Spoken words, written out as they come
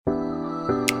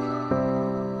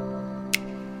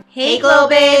Hey Glow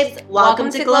Babes! Welcome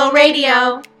to Glow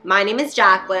Radio. My name is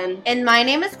Jacqueline. And my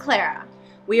name is Clara.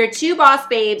 We are two boss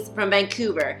babes from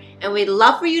Vancouver, and we'd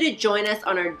love for you to join us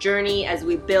on our journey as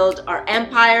we build our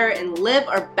empire and live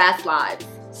our best lives.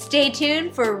 Stay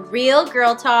tuned for real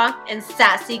girl talk and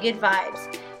sassy good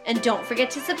vibes. And don't forget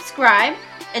to subscribe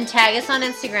and tag us on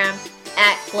Instagram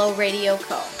at Glow Radio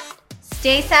Co.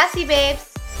 Stay sassy, babes!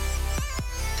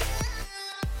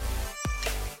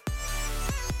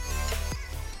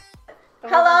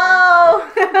 Hello!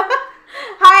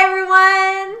 Hi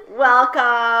everyone!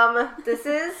 Welcome! This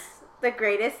is the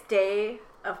greatest day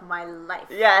of my life.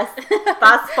 Yes,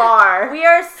 thus far. We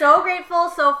are so grateful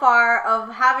so far of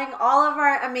having all of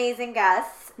our amazing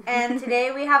guests. And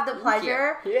today we have the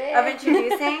pleasure of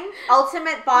introducing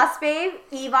Ultimate Boss Babe,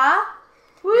 Eva.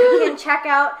 You can check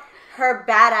out her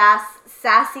badass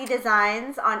sassy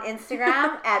designs on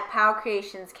Instagram at Pow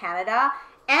Creations Canada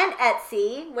and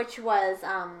Etsy, which was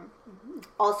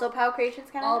also Pow Creations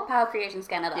Canada. All Pow Creations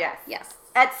Canada. Yes.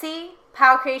 Etsy,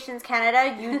 Pow Creations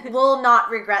Canada. You will not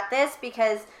regret this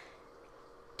because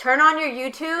turn on your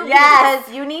YouTube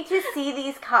because you need to see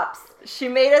these cups. She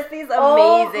made us these amazing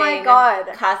Oh my God.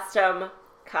 custom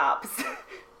cups.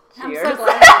 I'm Cheers. so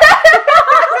glad.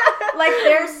 Like,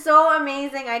 they're so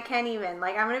amazing. I can't even.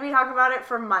 Like, I'm going to be talking about it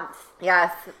for months.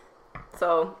 Yes.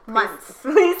 So Months.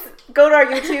 Please go to our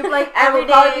YouTube, Like, and every we'll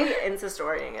probably day. be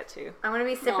Insta-storying it too. I'm going to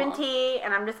be sipping tea,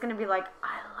 and I'm just going to be like,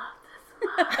 I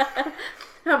love this.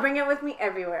 I'll bring it with me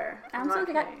everywhere. I'm not so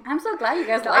glad. kidding. I'm so glad you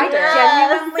guys I liked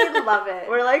it. genuinely love it.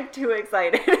 We're like too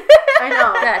excited. I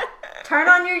know. Good. Turn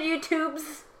on your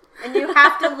YouTubes, and you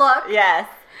have to look. Yes.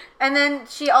 And then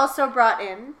she also brought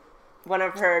in One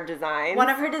of her designs. one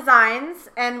of her designs.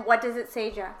 And what does it say,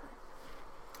 Jack?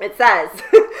 It says,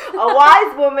 a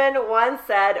wise woman once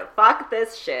said, fuck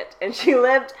this shit. And she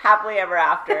lived happily ever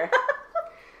after.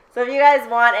 So if you guys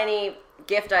want any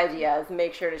gift ideas,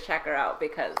 make sure to check her out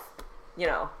because, you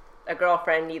know, a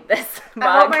girlfriend need this mug.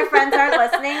 I hope my friends aren't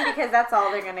listening because that's all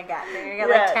they're going to get. They're going to get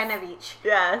Yes. like 10 of each.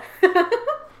 Yes.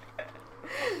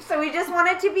 So we just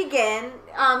wanted to begin.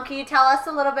 Can you tell us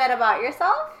a little bit about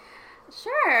yourself?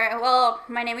 Sure. Well,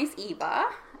 my name is Eva,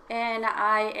 and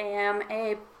I am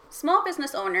a small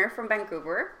business owner from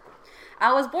Vancouver.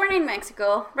 I was born in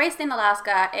Mexico, raised in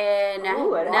Alaska, and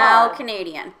Ooh, now wow.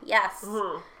 Canadian. Yes.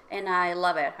 Mhm. And I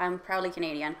love it. I'm proudly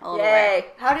Canadian all the Yay. way.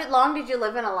 How long did you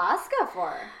live in Alaska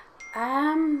for?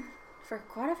 For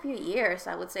quite a few years,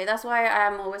 I would say. That's why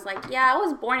I'm always like, yeah, I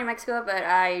was born in Mexico, but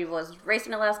I was raised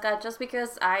in Alaska just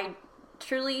because I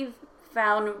truly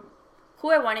found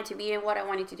who I wanted to be and what I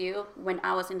wanted to do when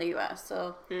I was in the U.S.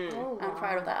 So I'm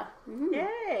proud of that. Mhm.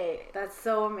 Yay. That's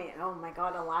so amazing. Oh my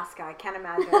God, Alaska. I can't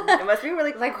imagine. It must be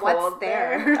really Like, cold what's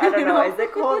there? I don't know. Is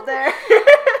it cold there?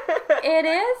 It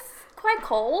is quite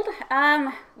cold.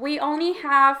 We only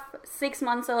have 6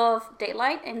 months of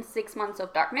daylight and 6 months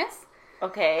of darkness,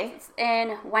 Okay.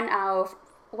 and 1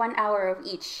 hour of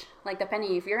each. Like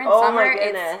depending if you're in Oh summer, my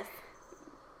goodness. it's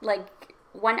like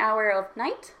 1 hour of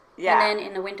night. Yeah. And then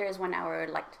in the winter is 1 hour of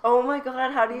light. Oh my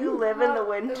God, how do you live in the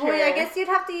winter? Well, I guess you'd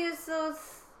have to use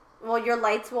those. Well, your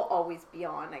lights will always be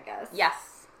on, I guess.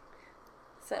 Yes.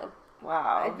 So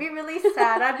Wow. I'd be really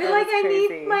sad. I'd be That like, is I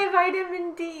crazy. need my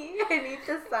vitamin D. I need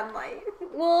the sunlight.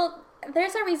 well,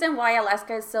 there's a reason why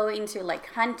Alaska is so into like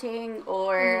hunting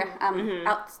or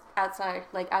outside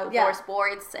like outdoor Yeah.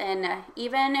 sports, and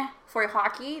even for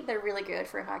hockey, they're really good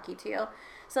for hockey too.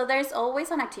 So there's always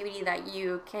an activity that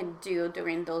you can do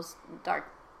during those dark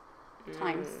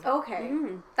times. Okay.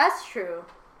 Mhm. That's true.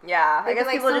 Yeah, I Like- guess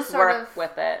like people some just sort work of-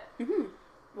 with it.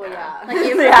 Well, yeah. Like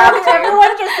you They have to.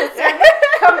 Everyone just sits there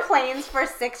and complains for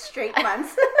 6 straight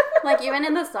months. Like even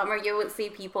in the summer, you would see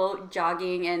people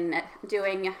jogging and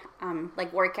doing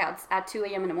like workouts at 2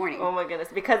 a.m. in the morning Oh my goodness,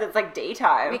 because it's like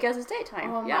daytime. because it's daytime.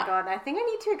 Oh my yeah. God. I think I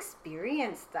need to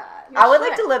experience that. I would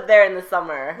like should. to live there in the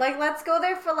summer. Like, let's go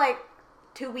there for like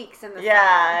 2 weeks in the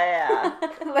Yeah, yeah.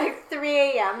 summer. Like 3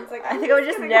 a.m. It's like, I I'm think I would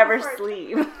just gonna never go for a-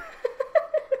 sleep.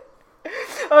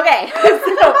 Okay,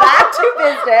 so back to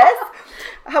business.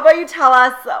 How about you tell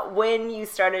us when you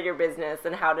started your business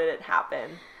and how did it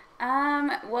happen?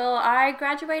 Well, I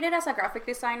graduated as a graphic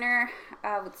designer,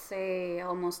 I would say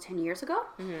almost 10 years ago.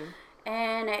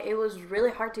 And it was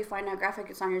really hard to find a graphic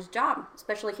designer's job,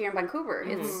 especially here in Vancouver.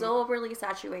 It's so overly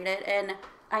saturated, and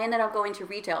I ended up going to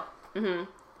retail.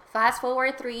 Fast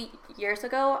forward 3 years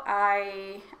ago,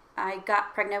 I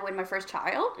got pregnant with my first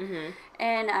child,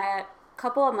 and a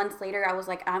couple of months later, I was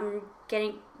like, I'm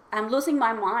losing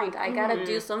my mind. I gotta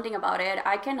do something about it.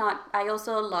 I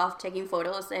also love taking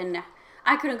photos, and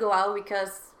I couldn't go out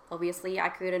because obviously I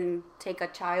couldn't take a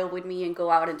child with me and go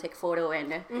out and take photo and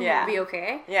be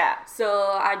okay. Yeah. So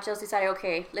I just decided,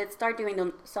 okay, let's start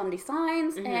doing some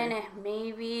designs and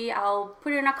maybe I'll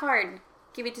put it in a card,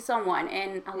 give it to someone.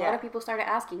 And a lot of people started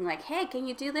asking like, hey, can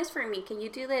you do this for me? Can you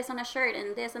do this on a shirt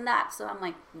and this and that? So I'm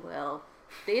like, well,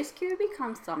 this could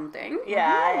become something.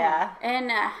 Yeah.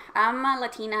 And I'm a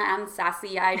Latina, I'm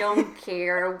sassy. I don't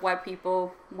care what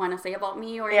people want to say about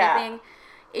me or anything.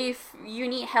 If you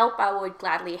need help, I would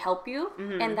gladly help you.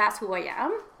 And that's who I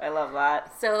am. I love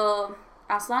that. So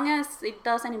as long as it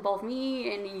doesn't involve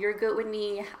me and you're good with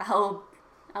me,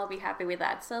 I'll be happy with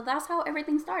that. So that's how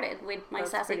everything started with my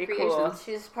Sassy Creations. Cool.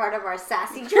 She's part of our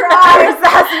Sassy Tribe.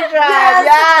 Sassy Tribe,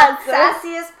 yes.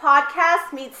 Sassiest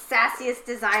podcast meets sassiest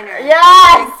designer.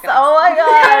 Yes. Oh my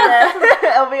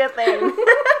god. It'll be a thing.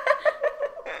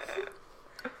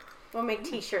 We'll make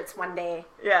t-shirts one day.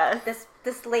 Yes.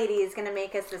 This lady is gonna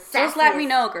make us the sassiest. Just let me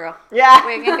know, girl. Yeah.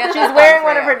 We can get She's wearing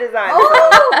one of her designs.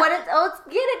 Let's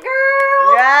get it,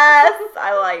 girl. Yes.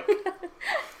 I like.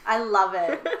 I love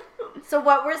it. So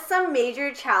what were some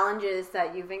major challenges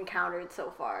that you've encountered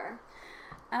so far?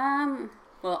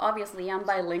 Well, obviously I'm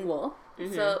bilingual.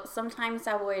 So sometimes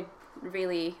I would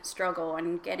really struggle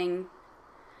on getting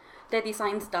the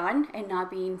designs done and not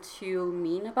being too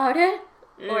mean about it.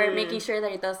 Or making sure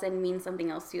that it doesn't mean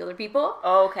something else to other people.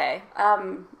 Oh, okay.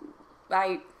 Mm-hmm.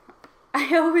 I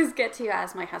always get to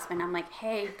ask my husband, I'm like,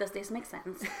 hey, does this make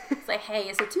sense? It's like, hey,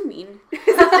 is it too mean?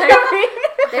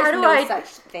 There's no such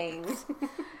thing.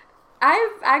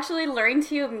 I've actually learned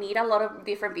to meet a lot of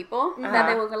different people that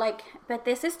they will go like, but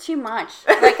this is too much.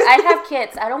 Like, I have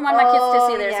kids. I don't want my kids to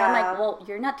see this. So I'm like, well,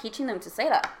 you're not teaching them to say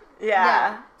that.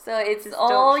 Yeah. So it's Just all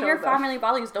don't show your them. family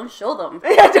values. Don't show them.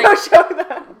 Don't show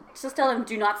them. Just tell them,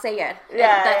 do not say it.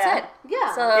 Yeah, And that's it.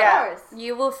 Yeah, So of course.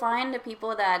 you will find the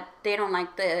people that they don't like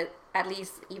at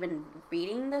least even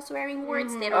reading the swearing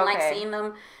words. They don't like Okay. seeing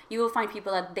them. You will find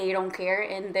people that they don't care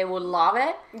and they will love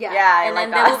it. Yeah. And like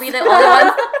then there will be the other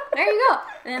ones. There you go.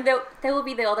 And then there will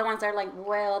be the other ones that are like,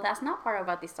 well, that's not part of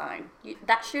our design.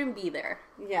 That shouldn't be there.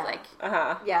 Yeah. Like,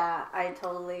 Yeah, I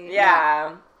totally...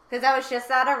 Yeah. Because I was just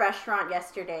at a restaurant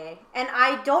yesterday, and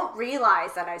I don't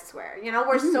realize that I swear. You know,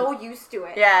 we're so used to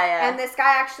it. Yeah. And this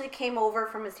guy actually came over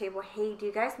from his table. Hey, do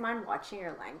you guys mind watching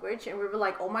your language? And we were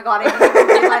like, oh my god, I didn't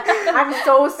even realize. I'm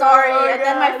so sorry. Oh my and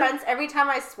then my God. friends, every time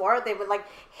I swore, they would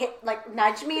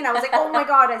nudge me, and I was like, oh my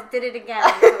god, I did it again.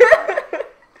 I'm so sorry.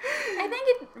 I think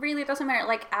it really doesn't matter.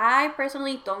 Like, I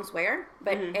personally don't swear,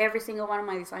 but every single one of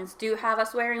my designs do have a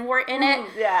swearing word in it.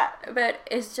 Yeah. But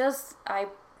it's just, I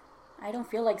don't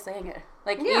feel like saying it.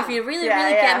 Like, Yeah. if you really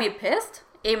Yeah. get me pissed,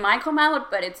 it might come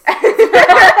out, but it's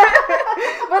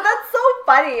But that's so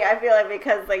funny. I feel like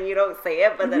because like you don't say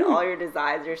it, but then all your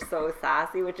designs are so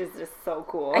sassy, which is just so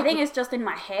cool. I think it's just in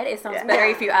my head. It sounds Yeah. better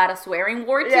if you add a swearing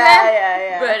word to it.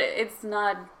 Yeah. But it's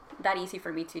not that easy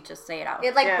for me to just say it out.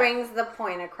 It brings the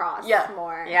point across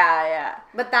more. Yeah.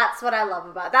 But that's what I love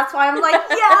about it. That's why I'm like,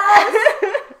 yes,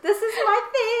 this is my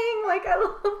thing. Like, I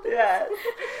love this. Yeah.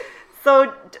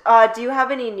 So, do you have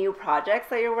any new projects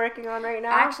that you're working on right now?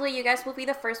 Actually, you guys will be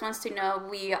the first ones to know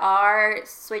we are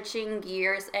switching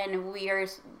gears and we are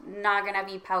not going to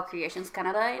be POW Creations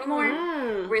Canada anymore.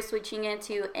 We're switching it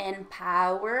to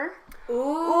Empower.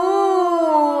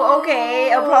 Ooh,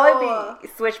 okay. It'll probably be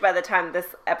switched by the time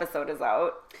this episode is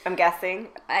out, I'm guessing.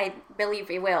 I believe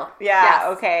it will.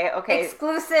 Yeah, Yes. okay.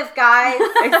 Exclusive, guys.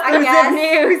 Exclusive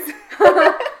news.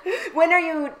 When are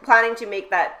you planning to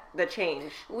make the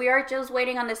change? We are just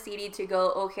waiting on the city to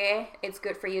go, okay, it's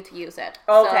good for you to use it.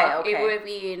 Okay. It would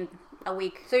be in a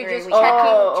week. So you're or a just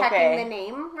week. checking the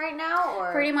name right now,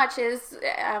 or Pretty much is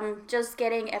just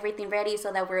getting everything ready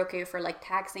so that we're okay for like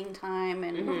taxing time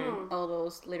and all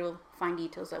those little fine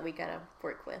details that we gotta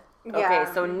work with. Okay,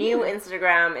 so new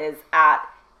Instagram is at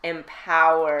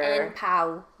Empower.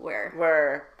 Empower.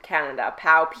 We're Canada.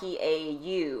 POW,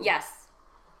 P-A-U. Yes.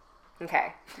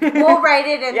 Okay. we'll write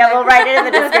it in. Yeah, we'll write it in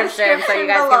the description so you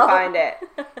guys below. can find it.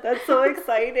 That's so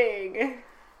exciting.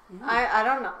 I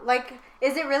don't know. Like,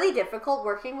 is it really difficult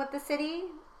working with the city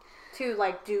to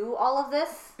like do all of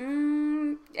this?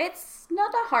 It's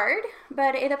not that hard,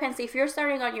 but it depends. If you're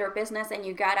starting on your business and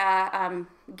you gotta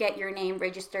get your name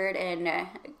registered and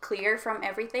clear from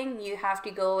everything, you have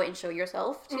to go and show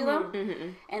yourself to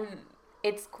them. And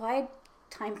it's quite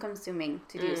time consuming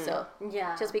to do so.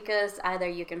 Yeah. Just because either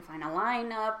you can find a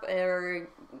lineup or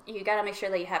you gotta make sure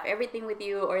that you have everything with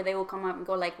you, or they will come up and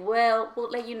go like, well, we'll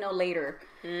let you know later.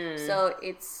 So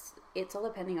it's all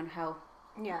depending on how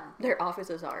their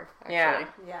offices are, actually.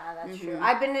 Yeah, that's true.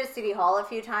 I've been to City Hall a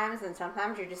few times, and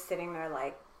sometimes you're just sitting there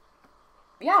like,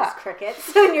 Yeah. Just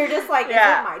crickets. And you're just like,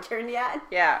 Yeah. is it my turn yet?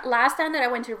 Yeah. Last time that I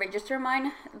went to register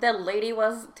mine, the lady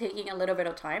was taking a little bit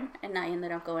of time, and I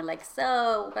ended up going like,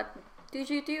 so what did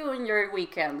you do on your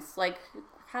weekends? Like,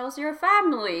 how's your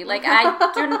family? Like,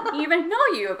 I don't even know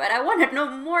you, but I want to know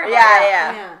more about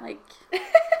Yeah. Yeah. Like,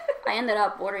 I ended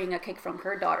up ordering a cake from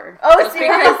her daughter. Oh, Just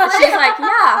because seriously? she's like,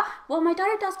 yeah, well, my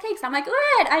daughter does cakes. I'm like,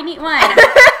 good, I need one.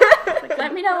 Like,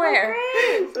 let me know where.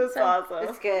 Great. That's awesome.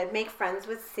 It's good. Make friends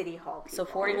with City Hall people.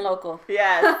 Supporting local.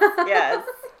 Yes. Yes.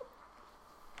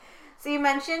 So you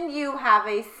mentioned you have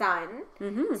a son.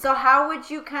 Mm-hmm. So how would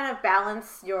you kind of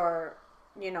balance your,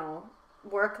 you know,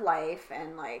 work life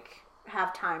and like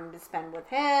have time to spend with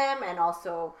him and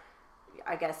also,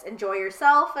 I guess, enjoy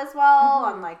yourself as well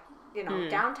on like, you know,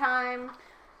 downtime?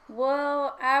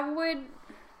 Well,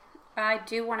 I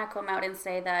do want to come out and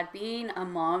say that being a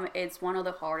mom is one of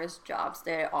the hardest jobs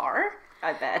there are.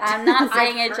 I bet. I'm not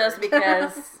saying I've it just heard.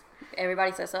 because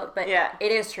everybody says so, but Yeah.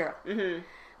 it is true. Mm-hmm.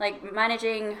 Like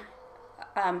managing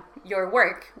your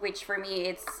work, which for me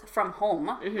it's from home,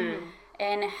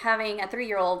 and having a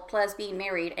 3-year-old plus being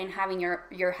married and having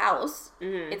your house,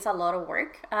 it's a lot of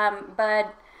work.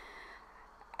 But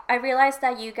I realized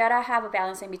that you gotta have a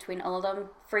balance in between all of them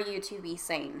for you to be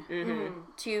sane,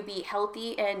 to be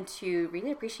healthy, and to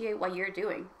really appreciate what you're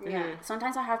doing. Yeah.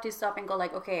 Sometimes I have to stop and go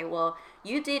like, okay, well,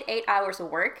 you did 8 hours of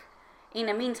work. In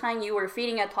the meantime, you were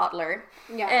feeding a toddler,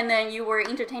 Yeah. and then you were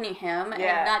entertaining him,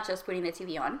 Yeah. and not just putting the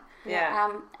TV on.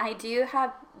 Yeah. I do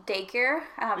have daycare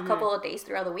a couple of days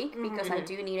throughout the week because I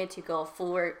do need it to go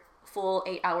full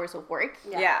 8 hours of work.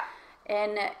 Yeah.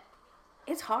 And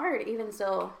it's hard, even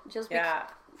so. Just Yeah.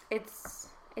 it's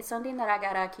something that I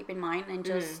gotta keep in mind, and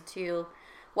just to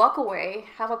walk away,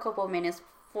 have a couple of minutes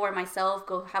for myself,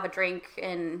 go have a drink,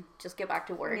 and just get back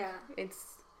to work. Yeah.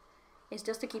 It's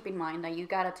just to keep in mind that you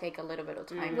gotta take a little bit of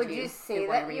time. Would to you say get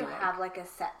what I that you really like. have like a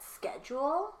set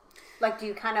schedule? Like, do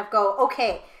you kind of go,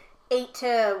 okay, 8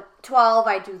 to 12,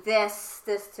 I do this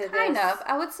to this? Kind of.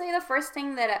 I would say the first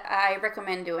thing that I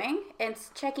recommend doing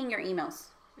is checking your emails.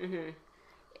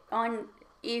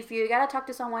 If you gotta talk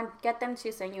to someone, get them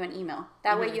to send you an email.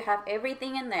 That way you have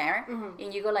everything in there,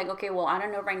 and you go like, okay, well, I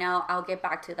don't know right now. I'll get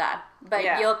back to that. But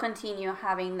Yeah. you'll continue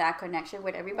having that connection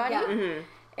with everybody. Yeah.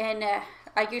 And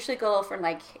I usually go from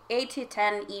like 8 to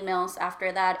 10 emails.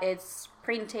 After that, it's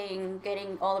printing,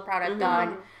 getting all the product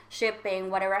done, shipping,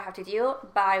 whatever I have to do.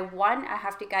 By 1, I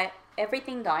have to get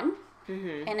everything done.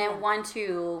 And then 1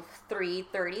 to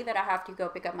 3:30 that I have to go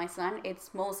pick up my son.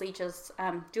 It's mostly just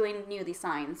doing new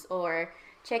designs or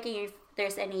checking if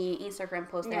there's any Instagram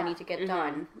posts that I Yeah. need to get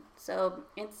done. So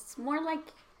it's more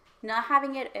like not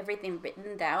having everything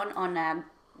written down on a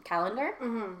calendar,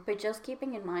 but just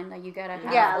keeping in mind that you gotta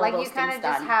have Yeah, all like those you kind of things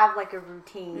just done. have like a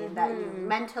routine that you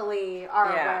mentally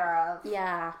are Yeah. aware of.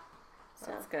 Yeah.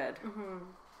 So That's good.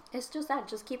 it's just that.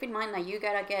 Just keep in mind that you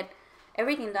gotta get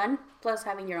everything done, plus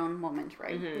having your own moment,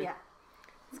 right? Yeah,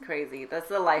 It's crazy. That's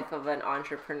the life of an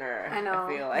entrepreneur. I know.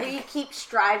 I feel like. We keep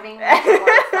striving towards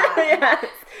that. Yes.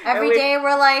 Every And we- day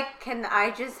we're like, can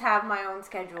I just have my own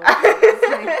schedule?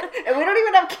 And we don't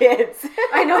even have kids.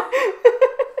 I know.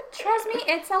 Trust me,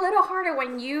 it's a little harder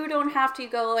when you don't have to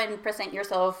go and present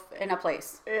yourself in a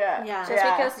place. Yeah. Yeah. Just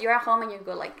because you're at home and you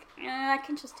go like, I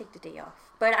can just take the day off,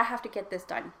 but I have to get this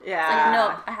done. Yeah. It's like, no,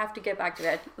 I have to get back to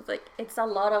that. It's like, it's a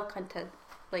lot of content,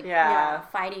 like Yeah.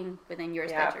 fighting within your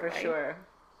Yeah, schedule, for right? sure.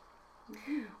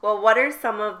 Well, what are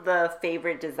some of the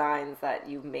favorite designs that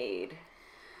you've made?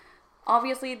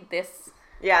 Obviously, this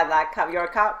Yeah, that cup, your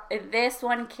cup. this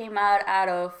one came out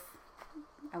of,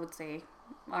 I would say,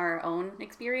 our own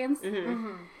experience.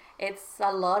 It's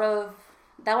a lot of,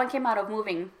 that one came out of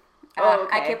moving. Oh,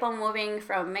 I okay. kept on moving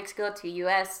from Mexico to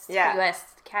US, Yeah. US,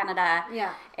 Canada.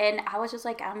 Yeah. And I was just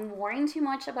like, I'm worrying too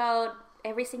much about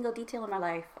every single detail in my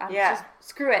life. I'm Yeah. just,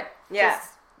 screw it. Yeah.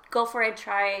 Just go for it,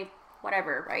 try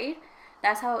whatever, right?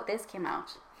 That's how this came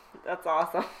out. That's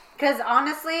awesome. Because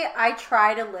honestly, I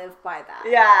try to live by that.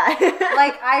 Yeah.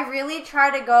 Like, I really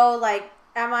try to go, like,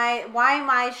 why am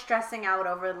I stressing out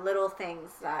over little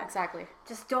things that Exactly.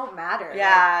 just don't matter?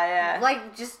 Yeah, yeah.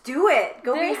 Like, just do it.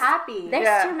 Go be There's- happy. There's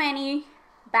Yeah. too many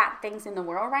bad things in the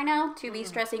world right now to be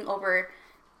stressing over,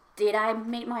 did I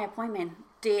make my appointment?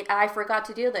 Did I forgot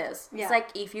to do this? Yeah. It's like,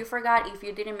 if you forgot, if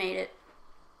you didn't make it,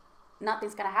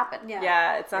 nothing's gonna happen. Yeah.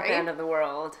 Yeah, it's not the Right? end of the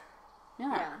world.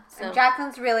 Yeah. Yeah. So And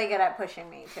Jacqueline's really good at pushing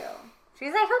me, too.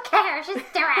 She's like, who cares?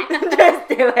 Just do it. Just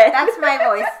do it. That's my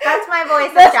voice. That's my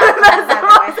voice. That's- That's Jacqueline's that's by the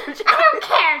way. awesome. I don't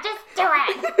care. Just do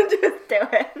it. Just do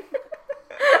it.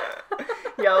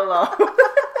 YOLO.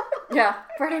 yeah,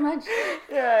 pretty much.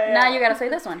 Yeah, yeah. Now you gotta say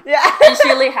this one. Yeah. And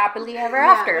she live happily ever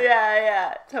after. Yeah,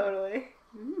 yeah, totally.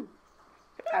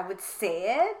 I would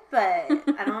say it, but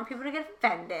I don't want people to get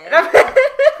offended.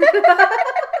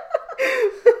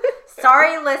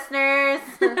 Sorry, listeners.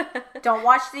 Don't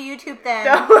watch the YouTube then.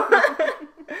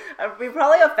 We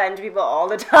probably offend people all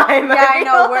the time. Yeah, I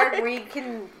know. Like.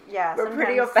 We're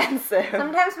pretty offensive.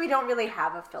 Sometimes we don't really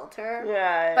have a filter.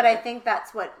 Yeah. But I think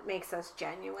that's what makes us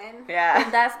genuine. Yeah.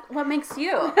 That's what makes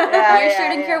you. Yeah, You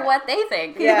shouldn't care what they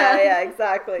think. Yeah,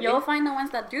 exactly. You'll find the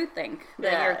ones that do think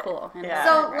that you're cool. And Yeah.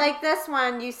 So, like this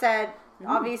one, you said,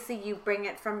 obviously you bring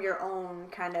it from your own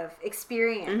kind of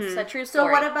experience. It's a true So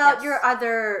story. what about Yes.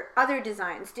 your other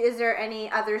designs? Is there any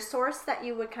other source that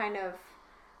you would kind of,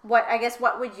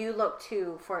 what would you look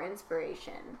to for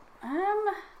inspiration?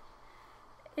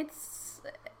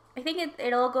 I think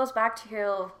it all goes back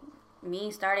to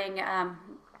me starting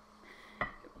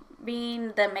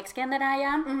being the Mexican that I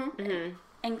am,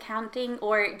 and counting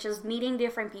or just meeting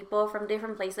different people from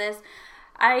different places.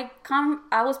 I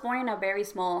was born in a very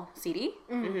small city,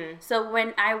 so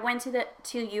when I went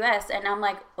to US and I'm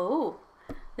like, oh,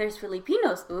 there's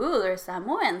Filipinos, ooh, there's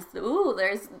Samoans, ooh,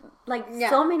 there's like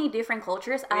so many different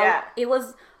cultures. It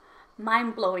was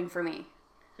mind blowing for me.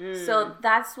 So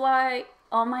that's why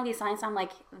all my designs, I'm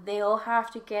like, they all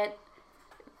have to get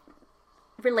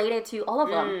related to all of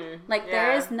them. Like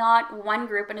there is not one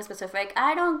group in a specific.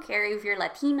 I don't care if you're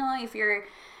Latino, if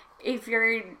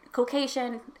you're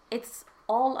Caucasian. It's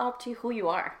all up to who you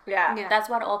are. Yeah. That's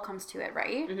what all comes to it,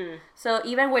 right? So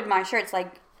even with my shirts,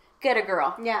 like, get a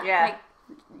girl. Yeah. Like,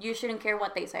 you shouldn't care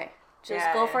what they say. Just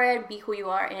go for it, be who you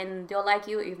are, and they'll like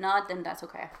you. If not, then that's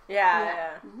okay.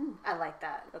 Yeah. I like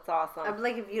that. That's awesome. I'm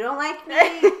like, if you don't like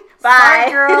me, Bye.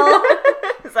 sorry, girl.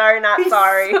 Sorry, not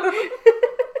sorry.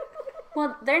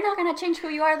 Well, they're not going to change who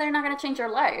you are. They're not going to change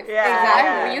your life.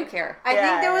 Exactly. Why do you care? I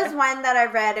think there was one that I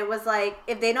read. It was like,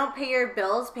 if they don't pay your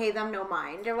bills, pay them no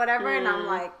mind or whatever. And I'm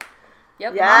like,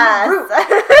 Yep. Yes.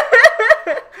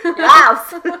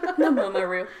 Yes. The Mama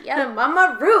Roo. Yeah.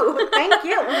 Mama Roo. Thank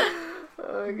you.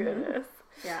 Oh my goodness.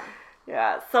 Yeah.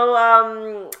 Yeah.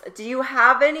 So, do you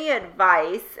have any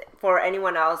advice for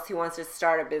anyone else who wants to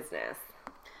start a business?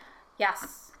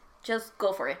 Yes. Just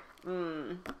go for it.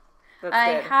 That's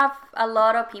I good. have a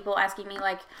lot of people asking me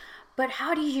like, but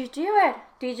how did you do it?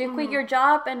 Did you quit your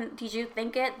job and did you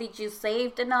think it? Did you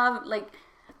save enough? Like,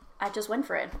 I just went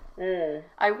for it.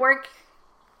 I worked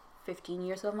 15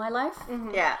 years of my life.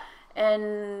 Yeah.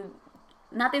 And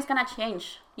nothing's gonna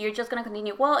change. You're just gonna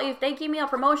continue. Well, if they give me a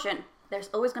promotion, there's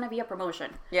always gonna be a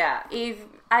promotion. Yeah. If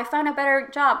I found a better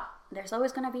job, there's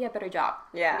always gonna be a better job.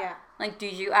 Yeah. Yeah. Like, do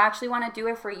you actually want to do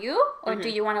it for you, or do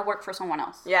you want to work for someone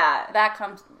else? Yeah. That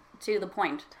comes to the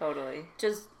point. Totally.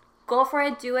 Just go for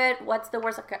it, do it. What's the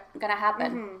worst gonna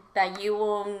happen? That you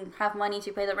won't have money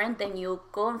to pay the rent, then you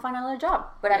go and find another job.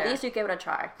 But at least you give it a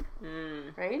try.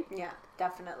 Right? Yeah,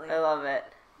 definitely. I love it.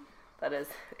 That is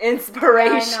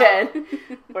inspiration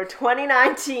for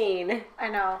 2019. I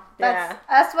know. Yeah.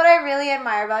 That's what I really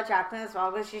admire about Jacqueline as well,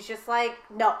 because she's just like,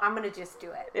 no, I'm going to just do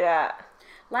it. Yeah.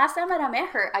 Last time that I met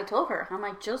her, I told her, I'm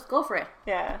like, just go for it.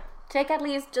 Yeah. Take at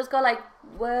least, just go like,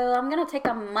 well, I'm going to take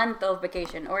a month of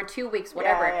vacation or 2 weeks,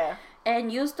 whatever. Yeah.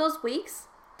 And use those weeks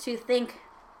to think,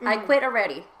 I quit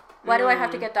already. What do I have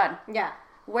to get done? Yeah.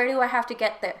 Where do I have to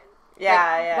get there?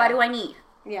 Yeah. What do I need?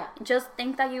 Yeah. Just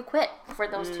think that you quit for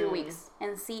those 2 weeks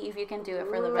and see if you can do it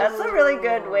for the That's rest. a really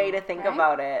good way to think Right?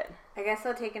 about it. I guess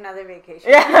I'll take another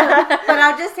vacation. Yeah. But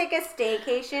I'll just take a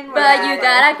staycation. But you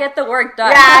gotta get the work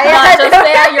done. Yeah, Not just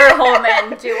stay at your home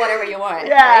and do whatever you want.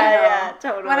 Yeah,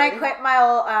 totally. When I quit my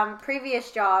old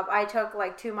previous job, I took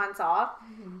like 2 months off,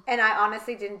 and I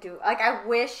honestly didn't do. Like, I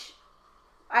wish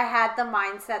I had the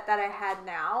mindset that I had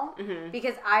now,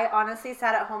 because I honestly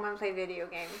sat at home and played video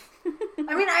games.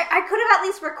 I mean, I could have at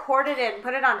least recorded it and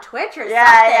put it on Twitch or something, but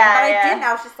I didn't.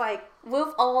 I was just like,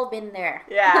 We've all been there.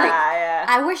 Yeah, Like, yeah.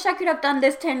 I wish I could have done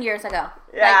this 10 years ago.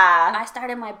 Yeah. Like, I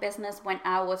started my business when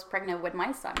I was pregnant with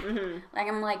my son. Like,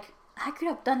 I'm like, I could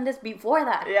have done this before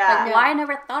that. Yeah. Like, why I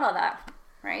never thought of that?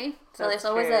 Right? So That's there's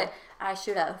always true. I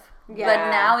should have. Yeah. But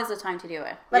now is the time to do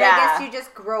it. but Yeah. I guess you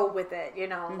just grow with it, you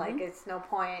know, like it's no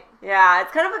point. Yeah,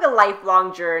 it's kind of like a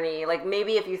lifelong journey. Like,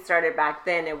 maybe if you started back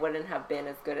then, it wouldn't have been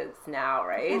as good as now,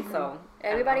 right? So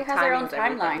Everybody has their own timing's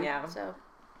everything, timeline. Yeah. So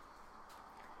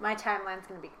My timeline's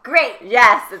gonna be great.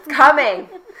 Yes, it's coming.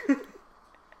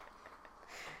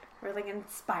 We're like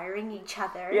inspiring each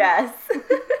other. Yes.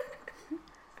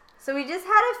 So we just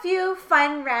had a few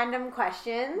fun random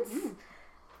questions,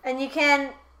 and you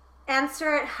can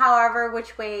answer it however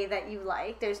which way that you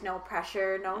like. There's no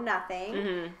pressure, no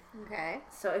nothing. okay.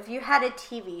 So if you had a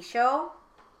TV show,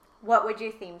 what would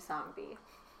your theme song be?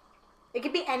 It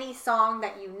could be any song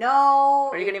that you know.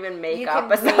 Or you can even make You up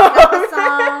can a make song. up a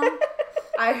song.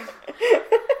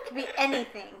 It could be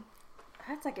anything.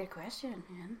 That's a good question,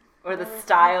 man. Or the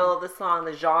style of the song,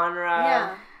 the genre.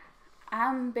 Yeah.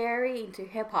 I'm very into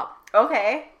hip hop.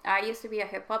 Okay. I used to be a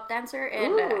hip hop dancer,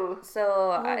 and Ooh. wow. it's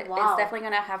definitely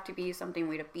gonna have to be something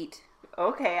with a beat.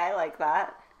 Okay, I like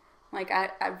that. Like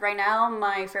I right now,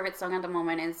 my favorite song at the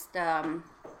moment is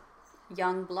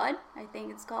Young Blood. I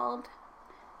think it's called.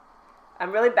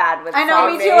 I'm really bad with I know,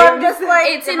 song me too. I'm names. just like,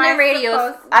 It's in am I the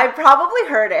radios. supposed- I probably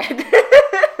heard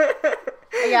it.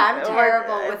 Yeah, I'm Or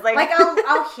terrible it's with like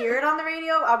I'll hear it on the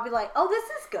radio. I'll be like, oh, this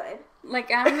is good, Like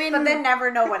I'm in, but then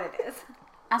never know what it is.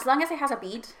 as long as it has a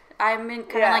beat, I'm in kind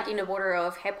of Yeah. like in the border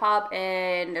of hip hop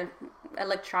and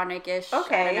electronic-ish. I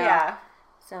Okay, don't know. yeah.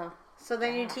 So So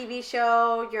then your TV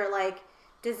show, your like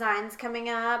designs coming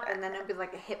up, and then it'll be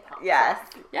like a hip hop. Yes.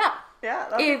 yeah, Yeah.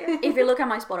 That's good. if you look at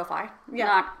my Spotify,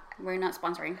 Yeah. we're not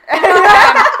sponsoring.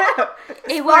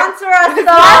 It would Sponsor us Sponsor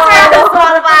though.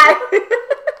 Spotify.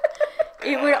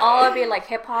 it would all be like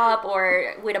hip hop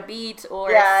or with a beat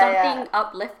or Yeah, something yeah.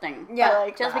 uplifting. Yeah. I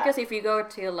like Just that. because if you go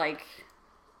to like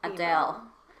Adele,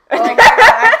 Oh my God,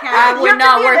 I can't. would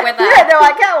not work with that. Yeah, no,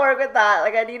 I can't work with that.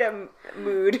 Like, I need a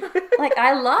mood. like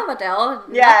I love Adele,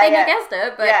 Yeah, nothing yeah. against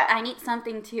it, but Yeah. I need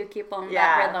something to keep on Yeah.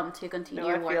 that rhythm to continue No,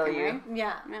 I feel working. you. Right?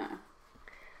 Yeah. Yeah.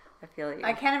 I feel you.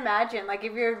 I can't imagine, like,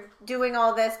 if you're doing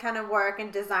all this kind of work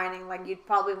and designing, like, you'd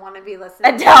probably want to be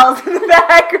listening. Adele's in the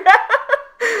background.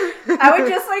 I would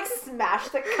just, like, smash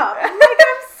the cup. I'm like,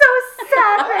 I'm so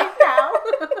sad right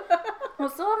now. Well,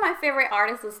 some of my favorite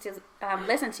artists to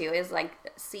listen to is like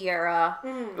Sierra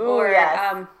Ooh, or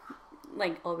yes.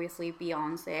 like obviously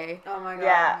Beyonce. Oh my God,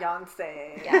 Yeah.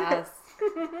 Beyonce. Yes.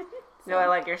 No, I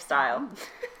like your style.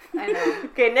 I know.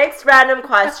 Okay, next random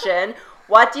question.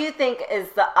 What do you think is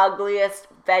the ugliest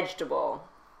vegetable?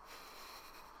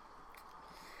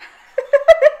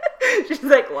 She's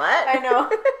like, what? I know.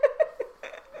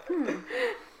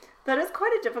 That is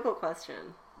quite a difficult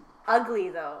question. Ugly,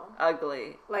 though.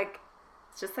 Ugly. Like,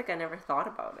 It's just like I never thought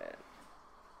about it.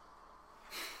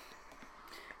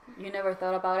 You never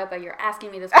thought about it, but you're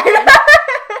asking me this question.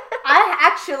 I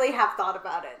actually have thought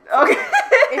about it. Okay.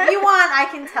 If you want, I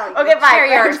can tell you. Okay, fine. Share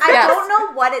yours. I Yes. don't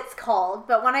know what it's called,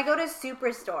 but when I go to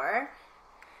Superstore,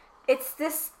 it's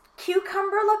this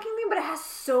cucumber looking thing, but it has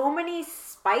so many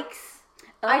spikes.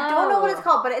 I don't know what it's Oh.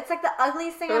 called, but it's like the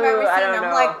ugliest thing I've ever Ooh, I seen. don't I'm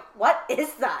know. like, what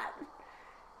is that?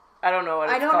 I don't know what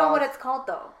it's I don't called. know what it's called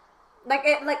though.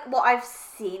 Well, I've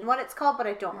seen what it's called, but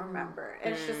I don't remember.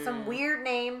 It's just some weird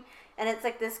name, and it's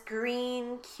like this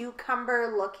green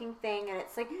cucumber looking thing, and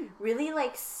it's like really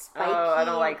like spiky Oh, I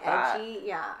don't like and that. edgy.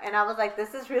 Yeah, and I was like,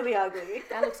 this is really ugly.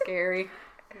 That looks scary.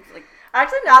 It's like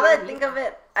Actually, now that I think of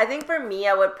it, I think for me,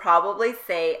 I would probably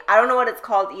say, I don't know what it's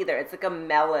called either. It's like a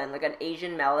melon, like an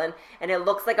Asian melon, and it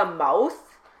looks like a mouth.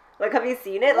 Like, have you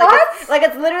seen it? Like, What?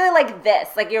 it's literally like this.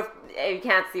 Like, you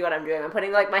can't see what I'm doing. I'm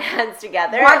putting, like, my hands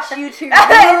together. Watch YouTube.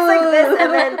 It's like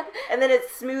this, and then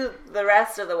it's smooth the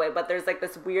rest of the way, but there's, like,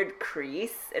 this weird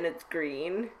crease, and it's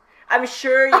green. I'm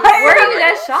sure you... where do you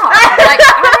guys shop? Like,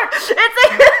 It's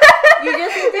like... You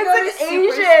just need to it's go like to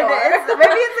Asian. Superstore.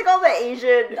 Maybe it's like all the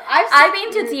Asian... I've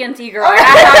been to TNT, girl. I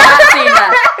have not seen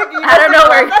that. I don't know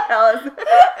where. the hell is...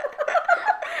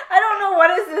 I don't know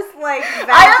what is this like.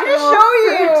 I have to show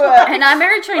you. And I'm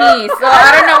very Chinese, so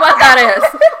I don't know what that is.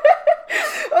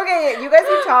 Okay, you guys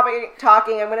keep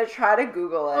talking. I'm gonna try to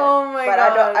Google it. Oh my but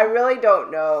God. I really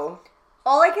don't know.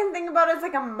 All I can think about is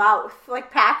like a mouth, like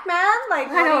Pac-Man. Like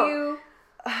what know. do you?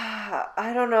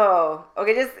 I don't know.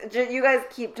 Okay, just you guys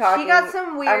keep talking. She got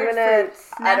some weird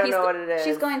fruits. I don't He's know what it is.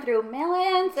 She's going through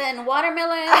melons and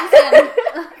watermelons and.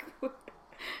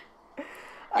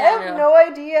 I have no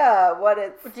idea what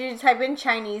it's. Did you type in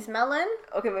Chinese melon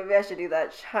Okay, maybe I should do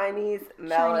that. Chinese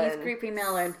melon. Chinese creepy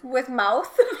melon. with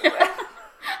mouth?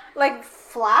 Like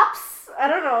flaps? I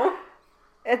don't know.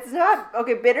 It's not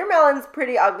okay. Bitter melon's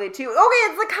pretty ugly too. Okay,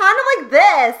 it's like kind of like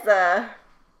this.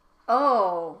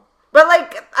 Oh, But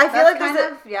like I feel that's like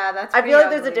there's that's. I feel like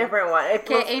there's a pretty ugly. different one. It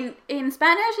looks- Okay, in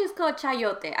Spanish it's called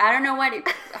chayote. I don't know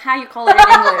how you call it in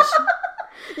English.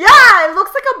 Yeah, it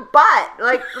looks like a butt.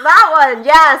 Like that one.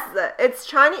 Yes, it's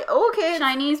Chinese. Okay,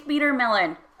 Chinese bitter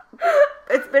melon.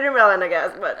 it's bitter melon, I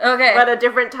guess, but Okay. but a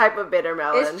different type of bitter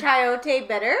melon. Is chayote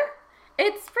bitter?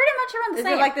 It's pretty much around the Is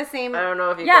same. it like the same? I don't know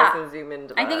if you Yeah. guys can zoom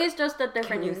into that. I think it's just a Can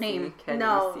different you name. See? Can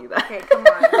No. you see that? Okay, come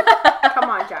on, come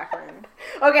on, Jacqueline.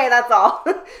 Okay, that's all.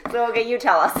 So okay, you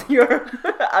tell us your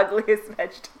ugliest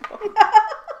vegetable.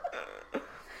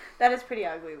 That is pretty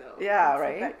ugly though. Yeah, It's like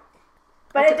right? that.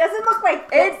 But it doesn't look like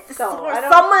this, It's though. I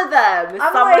don't- some of them.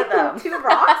 I'm Some like of them. two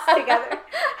rocks together.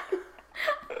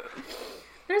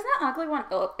 There's no ugly one,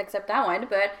 except that one,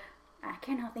 but I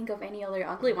cannot think of any other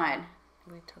ugly one.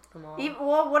 We took them all.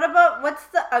 Well, what's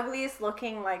the ugliest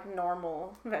looking, like,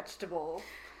 normal vegetable?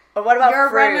 Or what about Your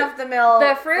fruit? run-of-the-mill...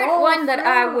 The fruit one that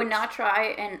I fruit. would not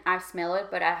try, and I've smelled it,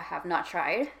 but I have not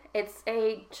tried. It's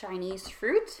a Chinese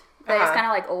fruit that is kind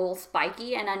of like old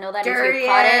spiky, and I know that if you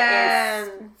cut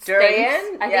it, it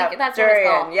Durian? I think that's what it's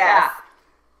called. Yes.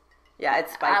 Yeah,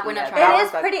 it's spiky. I would not yeah. try That It one's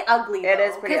is like- pretty ugly, though. It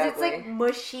is pretty Because it's, ugly. like,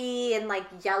 mushy and, like,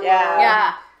 yellow.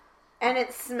 Yeah. And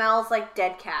it smells like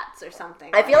dead cats or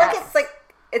something. I feel like Yes.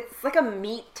 it's like a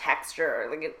meat texture.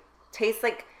 Like it tastes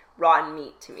like rotten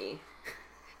meat to me.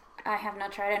 I have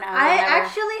not tried it. I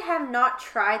actually have not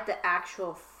tried the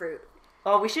actual fruit.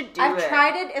 Oh, we should do I've it.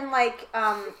 tried it in like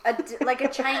a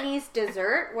Chinese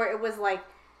dessert where it was like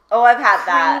Oh, I've had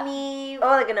that. creamy. Oh,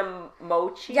 like in a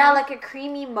mochi. Yeah, like a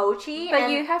creamy mochi. But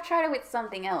and you have tried it with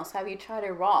something else. Have you tried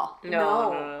it raw?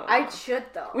 No. I should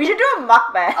though. We should do a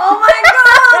mukbang. Oh my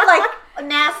god! Like a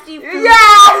nasty food.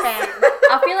 Yes!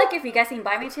 I feel like if you guys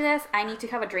invite me to this, I need to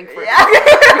have a drink first. Yeah.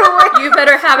 You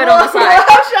better have it on the side.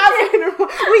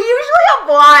 We usually have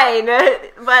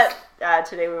wine, but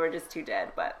today we were just too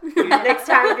dead. But next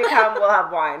time if you come, we'll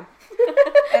have wine.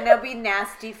 And it'll be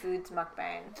nasty foods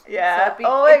mukbang. Yeah. So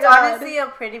Oh my it's God. honestly it'll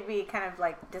pretty be kind of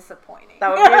like disappointing.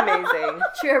 That would be amazing.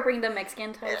 Sure, bring the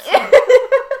Mexican toast.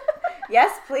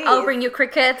 Yes, please. I'll bring you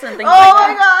crickets and things Oh like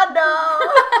my that.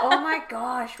 God, no. Oh my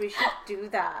gosh, we should do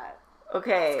that.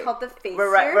 Okay. It's called the Face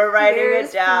We're Your writing Fears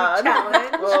it down. Food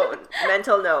Challenge. Well,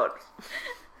 mental note.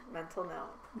 Mental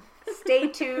note. Stay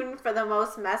tuned for the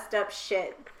most messed up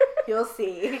shit. You'll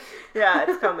see. Yeah,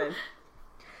 it's coming.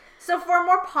 So for a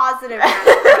more positive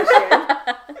question,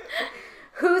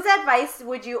 whose advice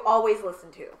would you always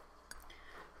listen to?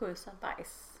 Whose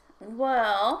advice?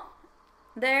 Well,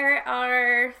 there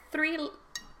are three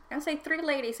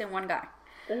ladies and one guy.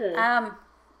 Mm-hmm.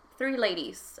 Three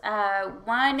ladies.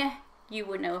 One, you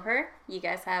would know her. You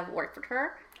guys have worked with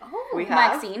her. Oh, We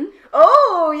have. Maxine,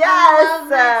 Oh, yes.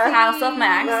 Maxine. House of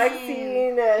Max.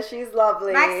 Maxine, she's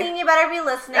lovely. Maxine, you better be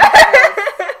listening to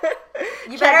this.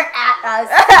 You better at us.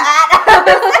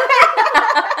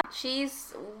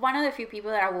 She's one of the few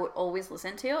people that I would always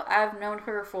listen to. I've known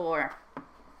her for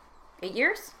 8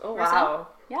 years. Oh, or so. wow.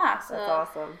 Yeah, so That's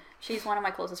awesome. she's one of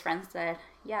my closest friends that,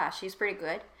 yeah, she's pretty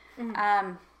good.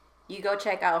 Mm-hmm. You go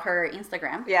check out her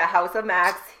Instagram. Yeah, House of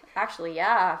Max. Actually,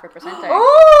 yeah, representing.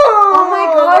 Oh Oh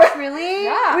my gosh, really?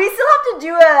 Yeah. We still have to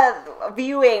do a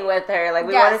viewing with her. Like,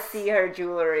 we want Yes. to see her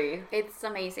jewelry. It's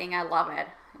amazing. I love it.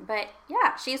 But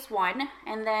yeah, she's one.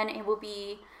 And then it will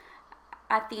be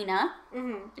Athena.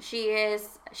 Mm-hmm.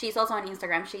 She's also on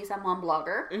Instagram. She's a mom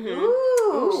blogger.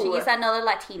 Ooh. She's another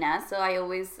Latina, so I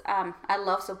always I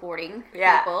love supporting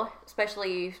Yeah. people,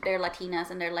 especially if they're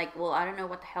Latinas and they're like, well, I don't know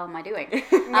what the hell am I doing.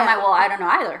 I'm like, well, I don't know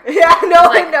either. Yeah, no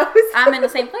Like, one knows. I'm in the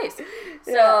same place.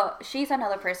 So Yeah. she's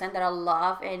another person that I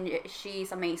love, and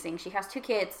she's amazing. She has 2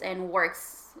 kids and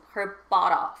works her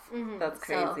butt off. That's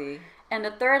So- crazy. And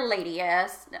the third lady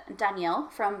is Danielle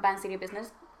from Band City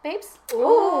Business Babes.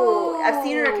 Ooh, I've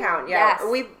seen her account. Yeah, Yes.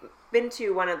 we've been to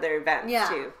one of their events Yeah.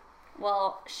 too.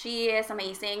 Well, she is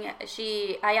amazing.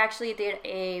 I actually did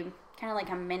a kind of like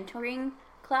a mentoring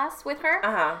class with her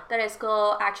that is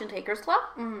called Action Takers Club.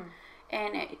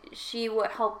 And she will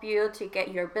help you to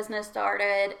get your business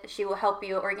started. She will help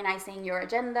you organizing your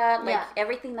agenda, like Yeah.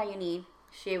 everything that you need.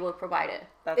 She will provide it.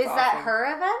 That's Is that awesome. her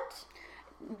event?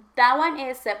 That one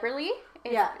is separately.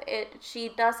 Yeah. She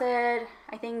does it.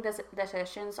 I think the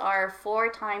sessions are 4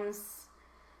 times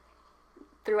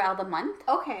throughout the month,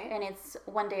 Okay. and it's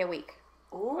 1 day a week.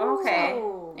 Ooh. Okay.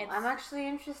 It's- I'm actually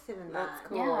interested in that. That's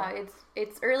cool. Yeah,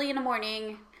 it's early in the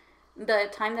morning. The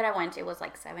time that I went, it was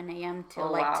like 7 a.m. till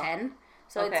Oh, like wow. 10.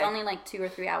 So it's Okay. only like 2 or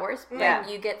 3 hours. But Yeah.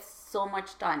 you get so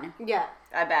much done. Yeah.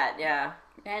 I bet. Yeah.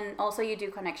 And also you do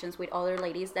connections with other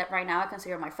ladies that right now I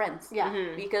consider my friends. Yeah.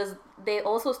 Because they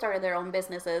also started their own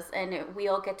businesses, and we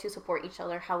all get to support each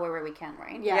other however we can,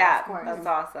 right? Yeah, of course. That's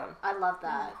awesome. I love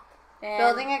that. And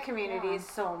Building a community is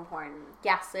so important.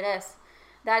 yes, it is.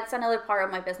 That's another part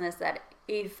of my business that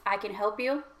if I can help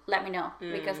you, let me know.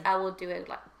 Because I will do it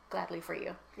gladly for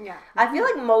you. Yeah. I feel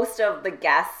like most of the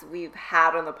guests we've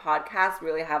had on the podcast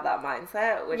really have that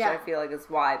mindset, which Yeah. I feel like is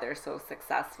why they're so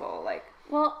successful. Like,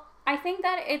 Well, I think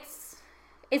that it's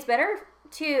better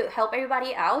to help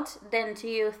everybody out than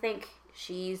to think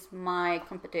she's my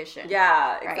competition.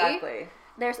 yeah, Right? exactly.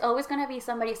 There's always going to be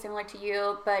somebody similar to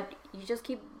you, but you just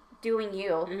keep doing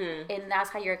you, and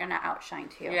that's how you're going to outshine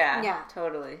too. Yeah, Yeah.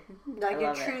 totally. Like I your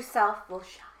love it. true self will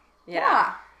shine.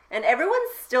 Yeah. And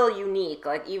everyone's still unique.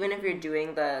 Like, even if you're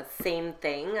doing the same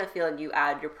thing, I feel like you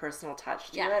add your personal touch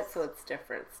to Yes. it, so it's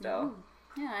different still.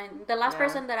 Yeah, and the last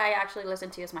person that I actually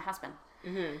listened to is my husband.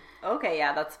 Okay,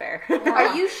 yeah, that's fair.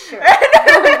 Are you sure?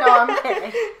 No, I'm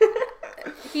kidding.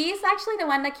 He's actually the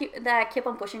one that kept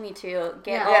on pushing me to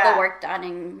get all Yeah. the work done,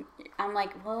 and I'm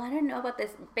like, well, I don't know about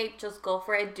this, babe. Just go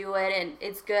for it, do it, and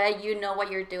it's good. You know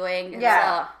what you're doing.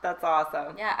 Yeah. So, That's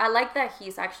awesome. yeah, I like that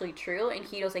he's actually true, and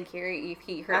he doesn't care if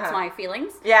he hurts my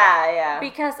feelings, Yeah.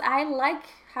 because I like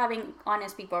having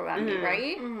honest people around me,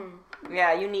 right?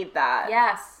 Yeah, you need that.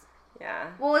 Yes. Yeah.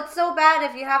 Well, it's so bad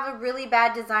if you have a really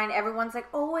bad design. Everyone's like,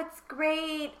 "Oh, it's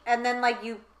great," and then like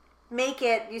you make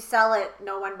it, you sell it,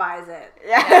 no one buys it.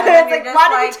 Yeah. And then It's you're like, just why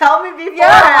didn't you tell me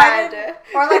beforehand?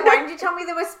 Or like, why didn't you tell me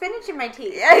there was spinach in my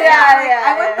teeth? Yeah, yeah,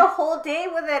 I went yeah. the whole day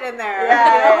with it in there.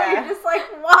 Yeah, you know? yeah. You're just like,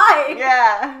 why?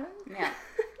 Yeah. Yeah.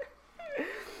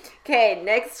 Okay,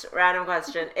 next random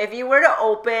question. If you were to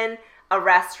open a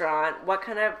restaurant, what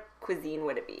kind of cuisine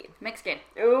would it be? Mexican.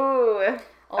 Ooh,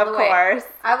 All of the way. course.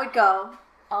 I would go.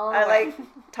 All the I way.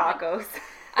 like tacos.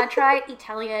 I tried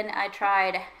Italian, I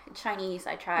tried Chinese,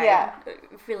 I tried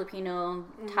Filipino,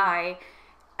 Thai.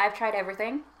 I've tried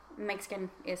everything. Mexican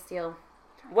is still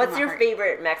What's my your heart.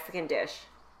 favorite Mexican dish?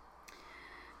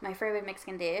 My favorite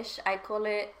Mexican dish. I call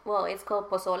it, well, it's called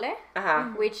pozole,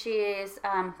 which is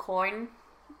corn,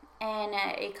 and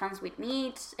it comes with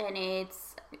meat, and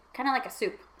it's kind of like a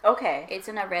soup. Okay. It's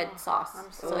in a red sauce,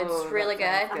 so it's Ooh, really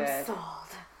that good. sounds good. Sold.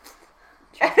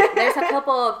 There's a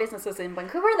couple of businesses in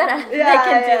Vancouver that they Yeah,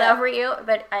 can do yeah. that for you,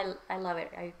 but I love it.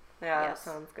 Yeah, Yes.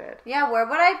 that sounds good. Yeah, where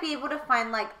would I be able to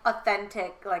find like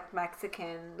authentic, like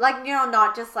Mexican, like, you know,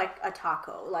 not just like a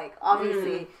taco. Like,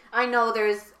 obviously, I know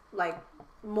there's like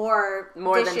more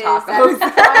than dishes tacos.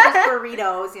 that's not just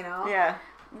burritos, you know. Yeah.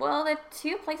 Well, the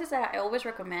two places that I always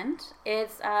recommend is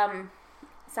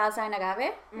Salsa and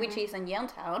Agave, which is in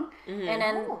Yaletown, and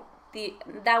then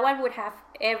that one would have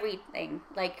everything,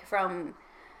 like from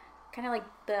kind of like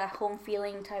the home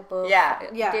feeling type of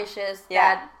dishes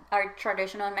that are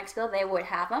traditional in Mexico. They would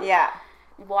have them. Yeah.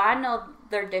 One of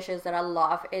their dishes that I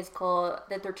love is called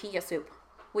the tortilla soup,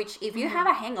 which if you have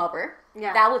a hangover,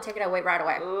 that will take it away right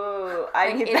away. Ooh,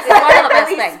 I need It's that. one of the best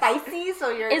Really things. spicy, so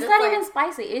you're It's just not like, even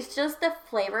spicy. It's just the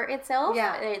flavor itself.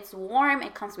 Yeah. It's warm.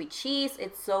 It comes with cheese.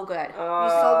 It's so good. you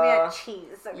sold me a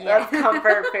cheese. Okay. That's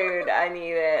comfort food. I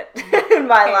need it in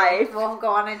my life. We'll go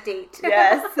on a date.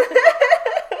 Yes.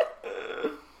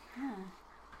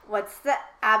 What's the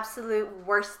absolute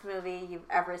worst movie you've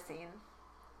ever seen?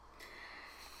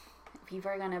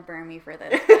 People are gonna burn me for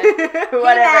this. Hey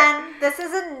Whatever. man, this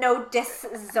is a no diss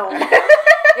zone.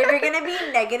 If you're gonna be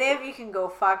negative, you can go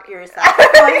fuck yourself.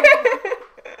 Like,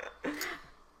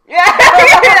 Yeah.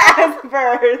 As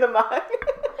per the mug.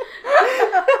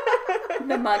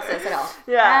 The mug says it all.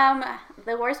 Yeah.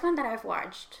 The worst one that I've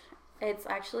watched. It's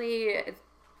actually.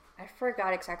 I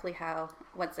forgot exactly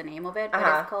what's the name of it, but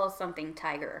it's called something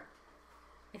Tiger.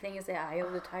 I think it's the Eye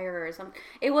of the Tiger or something.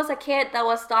 It was a kid that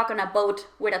was stuck on a boat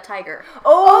with a tiger. The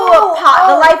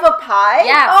Life of Pi?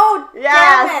 Yeah. oh Yes,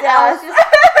 damn it! yes.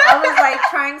 I was like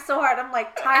trying so hard. I'm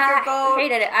like tiger I goat.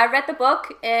 hated it. I read the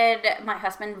book, and my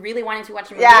husband really wanted to watch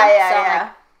the movie. Yeah, so I'm yeah.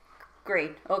 like,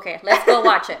 great. Okay, let's go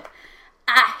watch it.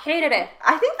 I hated it.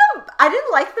 I think I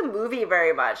didn't like the movie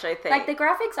very much, I think. Like, the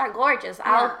graphics are gorgeous.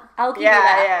 I'll give you Yeah,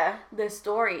 that. yeah. The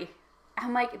story.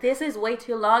 I'm like, this is way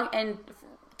too long, and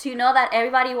to know that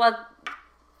everybody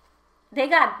they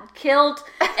got killed,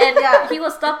 and he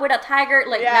was stuck with a tiger.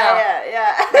 Like, no,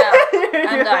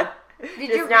 I'm done. Did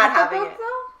Just you not read the having book it.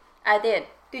 though? I did.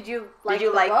 Did you Did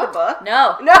you like the book?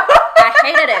 No, No. I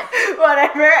hated it.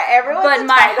 Whatever. Everyone's But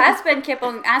my entitled. husband kept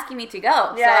on asking me to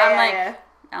go, so I'm like,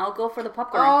 I'll go for the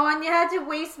popcorn. Oh, and you had to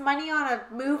waste money on a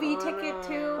movie ticket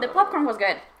too. The popcorn was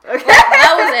good. Okay.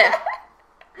 That was it.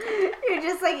 You're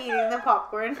just like eating the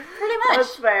popcorn. Pretty much.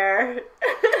 That's fair.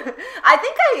 I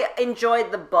think I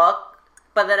enjoyed the book,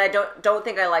 but then I don't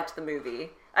think I liked the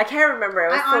movie. I can't remember.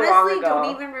 It was I so long honestly ago.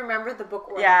 don't even remember the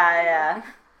book. Yeah.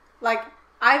 Like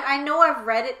I know I've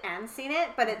read it and seen it,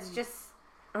 but it's just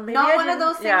Or maybe not I one of didn't-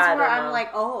 those things yeah, I where don't I'm know. like,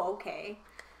 oh, okay.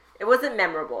 It wasn't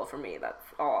memorable for me. That's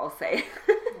all I'll say.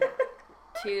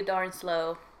 Too darn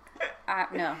slow.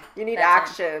 No. You need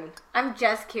That's it. action. I'm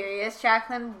just curious,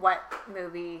 Jacqueline, what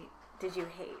movie did you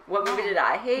hate? What movie did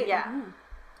I hate? Yeah.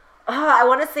 I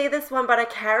want to say this one, but I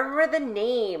can't remember the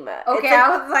name. Okay, It's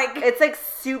I was like, it's like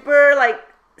super like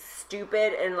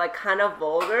stupid and like kind of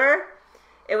vulgar.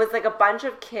 It was like a bunch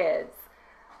of kids.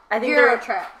 I think they're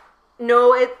Eurotrip.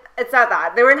 no, it's not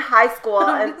that. They were in high school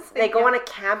I'm and just they go thinking. on a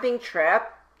camping trip,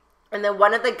 and then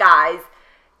one of the guys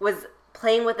was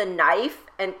playing with a knife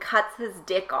and cuts his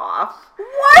dick off.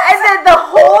 What? And then the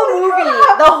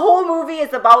whole movie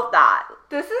is about that.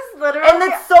 This is literally... And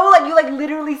it's so, like, you, like,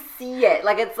 literally see it.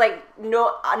 Like, it's, like,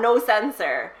 no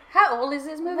censor. How old is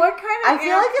this movie? What kind of I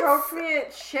feel like it's-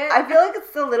 inappropriate shit? I feel like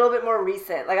it's a little bit more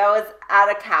recent. Like, I was at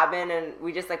a cabin and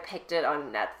we just, like, picked it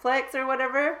on Netflix or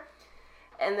whatever.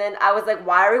 And then I was like,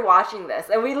 why are we watching this?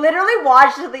 And we literally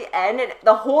watched to the end, and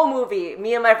the whole movie,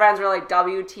 me and my friends were like,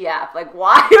 WTF? Like,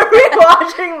 why are we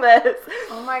watching this?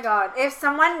 Oh my god. If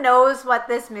someone knows what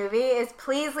this movie is,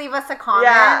 please leave us a comment.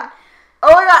 Yeah.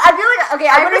 Oh my god, I feel like, okay,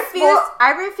 I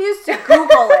refuse to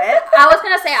Google it. I was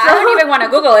gonna say, I don't even want to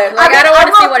Google it. Like, I don't want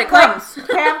to see what it comes.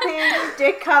 Camping,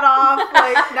 dick cut off,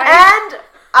 like, nice. And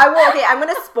I'm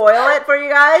gonna spoil it for you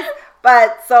guys.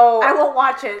 But so I will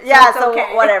watch it. Yeah, it's so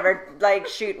okay. whatever, like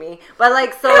shoot me. But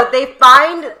like, so they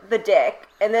find the dick,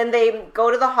 and then they go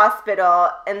to the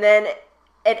hospital, and then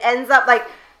it ends up like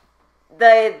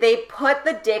they put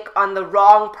the dick on the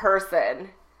wrong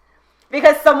person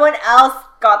because someone else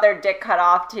got their dick cut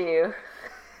off too.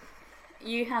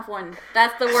 You have one.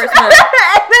 That's the worst movie.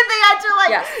 And then they had to like,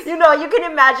 Yes. you know, you can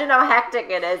imagine how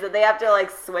hectic it is, and they have to like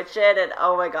switch it, and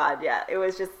oh my god, yeah, it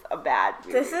was just a bad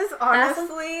movie. This is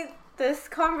honestly, this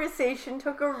conversation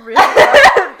took a really long...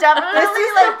 Definitely This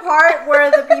is like the part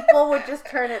where the people would just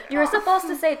turn it You were off. supposed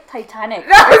to say Titanic.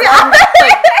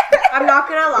 I'm not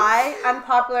gonna lie,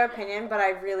 unpopular opinion, but I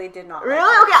really did not really?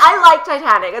 like it. Okay, I like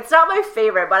Titanic. It's not my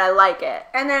favorite, but I like it.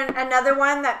 And then another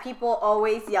one that people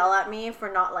always yell at me for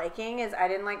not liking is I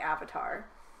didn't like Avatar.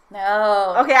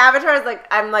 No. Okay, Avatar is like,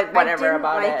 I'm like whatever I didn't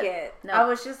about like it. it. No. I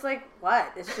was just like,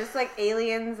 what? It's just like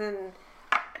aliens and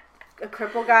a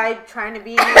crippled guy trying to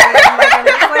be an alien. I'm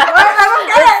just like, what? I don't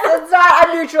get it. It's not.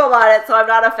 I'm neutral about it, so I'm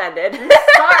not offended.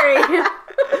 Sorry.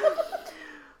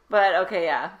 But okay,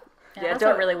 yeah. Yeah, that's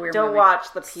a really weird Don't movie.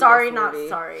 watch the penis Sorry, not movie.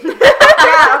 sorry.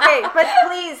 Yeah, okay, but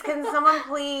please, can someone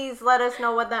please let us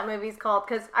know what that movie's called?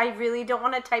 Because I really don't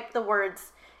want to type the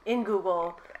words in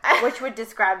Google, which would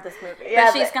describe this movie.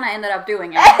 Yeah, But she's gonna end up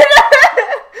doing it.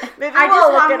 Maybe I'm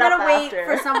we'll gonna wait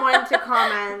for someone to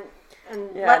comment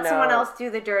and let someone no. else do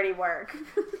the dirty work.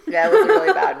 Yeah, it was a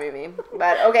really bad movie.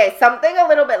 But okay, something a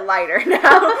little bit lighter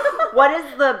now. What is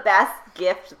the best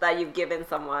gift that you've given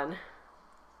someone?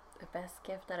 The best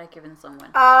gift that I've given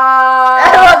someone.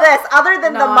 I love this. Other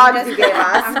than the I'm mugs just you gave kidding.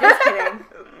 us. I'm just kidding.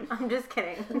 I'm just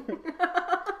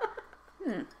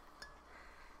kidding.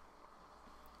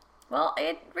 Well,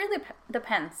 it really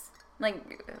depends.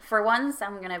 Like, for once,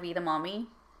 I'm gonna be the mommy.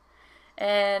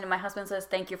 And my husband says,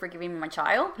 thank you for giving me my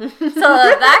child. So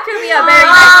that could be a very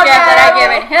nice gift that I've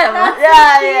given him.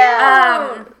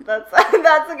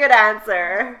 That's a good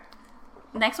answer.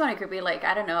 Next one, it could be like,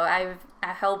 I don't know, I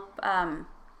help,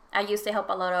 I used to help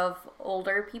a lot of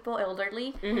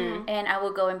elderly, and I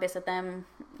will go and visit them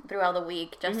throughout the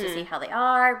week just to see how they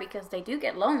are, because they do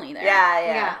get lonely there.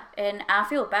 Yeah. And I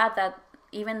feel bad that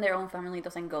even their own family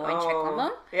doesn't go and check on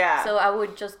them. Yeah. So I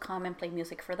would just come and play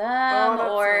music for them, that's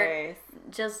or nice.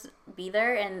 just be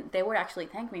there, and they would actually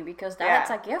thank me, because that's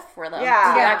a gift for them.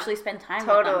 Yeah. To Yeah. actually spend time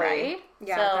with them, right?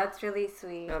 Yeah, So that's really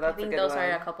sweet. No, I that's a think good those one.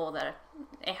 are a couple that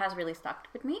it has really stuck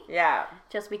with me, Yeah.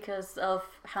 just because of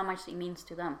how much it means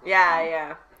to them.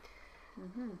 Yeah.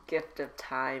 Gift of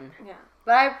time. Yeah,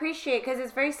 but I appreciate because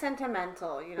it's very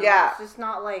sentimental. You know, Yeah. it's just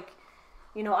not like,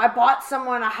 you know, I bought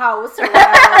someone a house or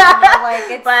whatever. You know, like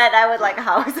it's But I would like a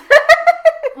house.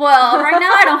 Well, right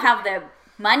now I don't have the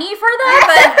money for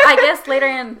that, but I guess later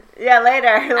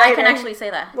later. I can actually say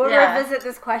that. we'll yeah. revisit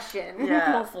this question. Yeah.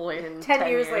 Hopefully. In 10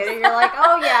 years later, you're like,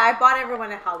 oh yeah, I bought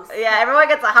everyone a house. Yeah, everyone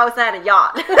gets a house and a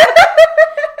yacht.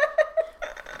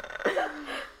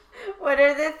 What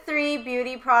are the 3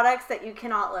 beauty products that you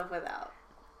cannot live without?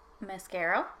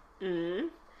 Mascara, Mm-hmm.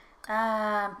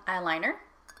 eyeliner,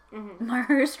 my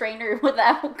hair straightener, would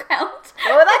that count?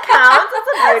 Oh, that counts. That's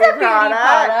a beauty,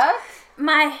 product.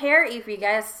 My hair, if you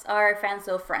guys are fans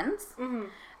of Friends, Mm-hmm.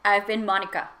 I've been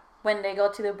Monica. When they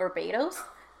go to the Barbados,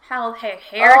 how her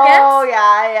hair Oh, gets.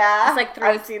 yeah. It's like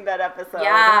I've seen that episode.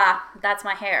 Yeah, that's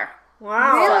my hair.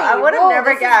 Wow. Really? I would have Whoa, never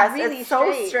this is guessed. really It's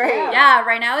so straight. straight. Yeah,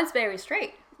 right now it's very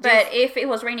straight. But if it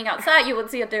was raining outside, you would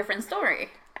see a different story.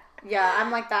 Yeah,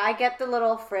 I'm like that. I get the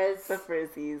little frizz. The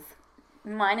frizzies.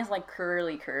 Mine is like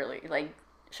curly, like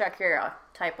Shakira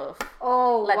type of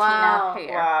Oh, Latina wow.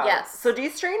 hair. Wow. Yes. So do you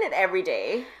straighten it every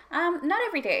day? Not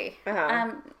every day.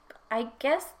 Uh-huh. I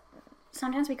guess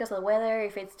sometimes because of the weather,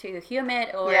 if it's too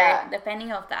humid or Yeah.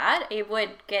 depending of that, it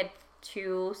would get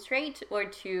too straight or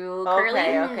too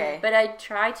curly. Okay. But I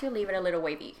try to leave it a little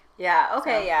wavy. Yeah,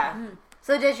 okay, yeah.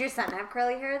 So does your son have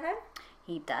curly hair then?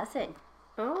 He doesn't.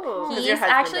 Oh. 'cause He's your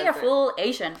husband actually a doesn't. full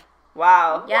Asian.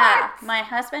 Wow. Yeah. My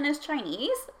husband is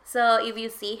Chinese, so if you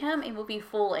see him, it will be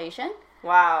full Asian.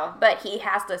 Wow. But he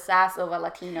has the sass of a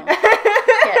Latino.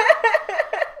 kid.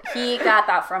 He got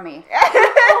that from me.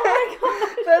 Oh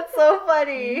my god, that's so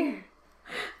funny.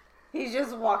 He's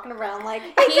just walking around like,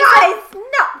 hey He's guys,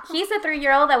 no. He's a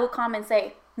 3-year-old that will come and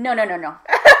say, no. I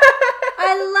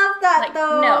love that Like,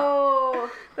 though.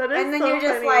 That is And then so you're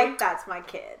just funny. like, that's my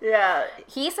kid. Yeah.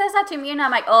 He says that to me, and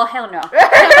I'm like, oh, hell no.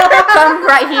 Come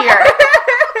right here.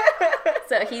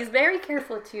 So he's very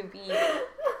careful to be,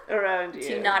 Around you.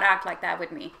 to not act like that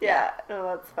with me. Yeah. No,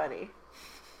 that's funny.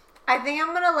 I think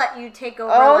I'm gonna let you take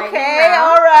over. Okay,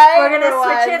 all right. We're gonna for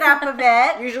switch it once. up a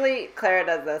bit. Usually Clara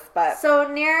does this, but So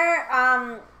near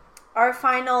our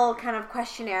final kind of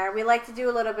questionnaire, we like to do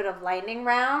a little bit of lightning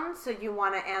round. So you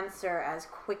want to answer as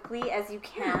quickly as you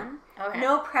can. Okay.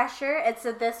 No pressure. It's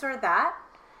a this or that.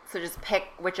 so just pick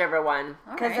whichever one.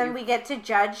 Because then we get to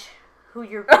judge who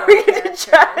you're We going get to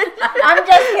to. judge. I'm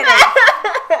just kidding.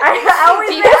 I always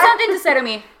Do you have something to say to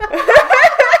me?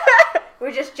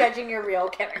 We're just judging your real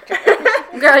character.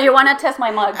 Girl, you want to test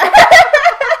my mug?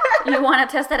 You want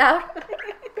to test it out?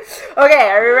 Okay,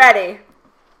 are we ready?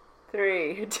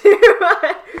 3, 2,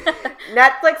 1.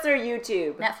 Netflix or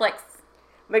YouTube? Netflix.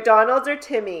 McDonald's or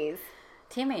Timmy's?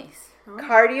 Timmy's.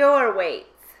 Cardio or weights?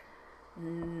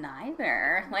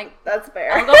 Neither. Like, That's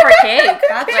fair. I'll go for cake.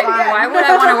 That's Like, fine. why would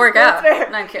I want to work out? That's fair.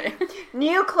 No, I'm kidding.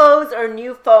 New clothes or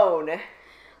new phone?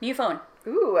 New phone.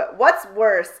 Ooh, what's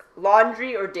worse,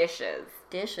 laundry or dishes?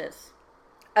 Dishes.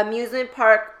 Amusement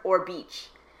park or beach?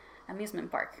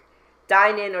 Amusement park.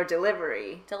 Dine-in or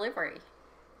delivery? Delivery.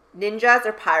 Ninjas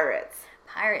or pirates?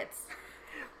 Pirates.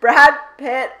 Brad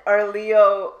Pitt or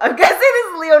Leo? I'm guessing this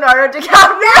is Leonardo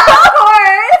DiCaprio. Of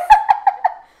course.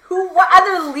 What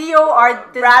other Leo are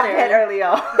this Brad there? Pitt or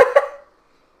Leo?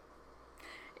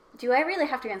 Do I really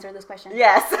have to answer this question?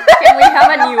 Yes. Can we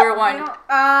have a newer one?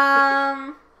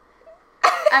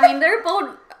 I mean, they're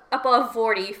both above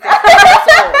 40, 50 years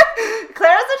old.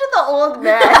 Clara's such an old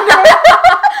man.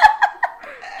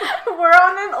 We're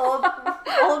on an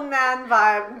old man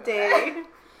vibe day.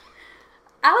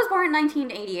 I was born in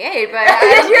 1988, but I don't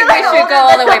think You're we like should go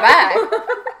all the way back.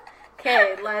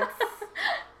 Okay, let's.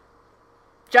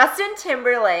 Justin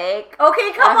Timberlake.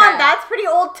 Okay, come Okay. on, that's pretty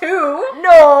old too.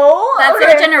 No. That's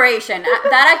okay. our generation.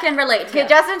 That I can relate to. Okay,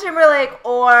 Justin Timberlake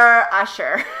or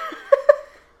Usher.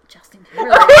 Justin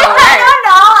Timberlake. I don't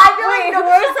know. I feel Wait, like who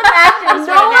are some actors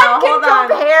no right one now? can Hold on.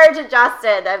 compare to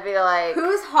Justin. I feel like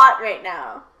Who's hot right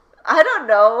now? I don't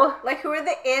know. Like, who are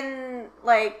the in,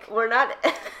 like, We're not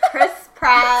Chris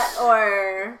Pratt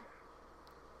or.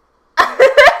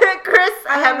 Chris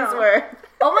I don't know. Hemsworth.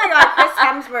 Oh my god, Chris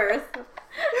Hemsworth.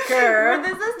 Girl.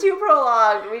 This is too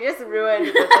prolonged. We just ruined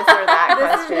the this or that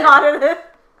This question. is not a.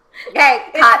 Okay,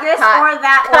 It's cut, this cut. or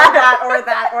that or that or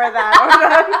that or that or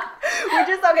that.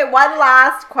 We just okay. One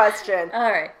last question: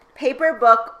 All right. paper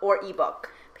book or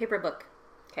ebook? Paper book.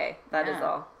 Okay, that is Yeah.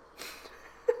 all.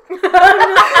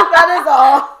 That is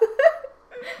all.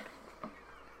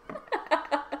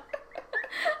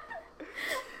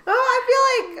 Oh,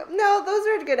 I feel like no, those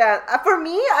are good. For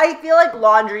me, I feel like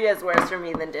laundry is worse for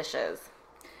me than dishes.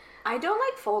 I don't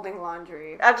like folding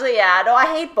laundry. Actually, yeah, no, I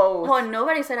hate both. Oh,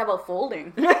 nobody said about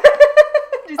folding.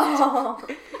 Oh.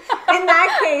 In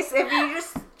that case, if you're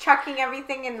just chucking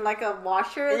everything in like a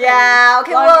washer, Yeah,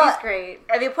 then okay, laundry's well- great.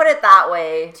 If you put it that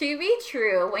way, To be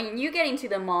true, when you get into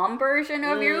the mom version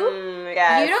of you,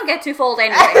 yes. you don't get to fold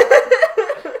anyway.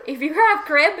 If you have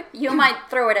crib, you might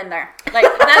throw it in there. Like,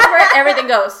 that's where everything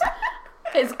goes.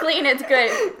 It's clean, it's good.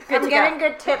 Good I'm to getting go.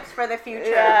 good tips for the future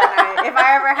Yeah. if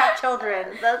I ever have children.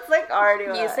 That's like already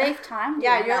You what- save time.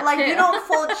 Yeah, doing you're that like, too. you don't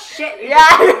fold shit. You Yeah.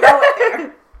 just throw it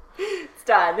there. It's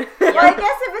done. Well, I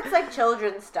guess if it's like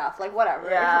children's stuff, like whatever.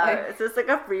 Yeah, Like, it's just like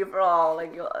a free for all.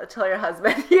 Like you'll tell your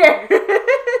husband here.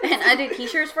 And I do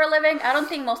t-shirts for a living. I don't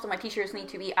think most of my t-shirts need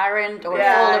to be ironed or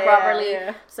Yeah, folded yeah, properly.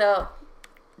 yeah. So,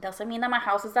 doesn't mean that my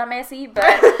house is that messy, but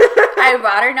I'd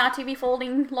rather not to be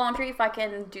folding laundry if I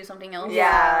can do something else.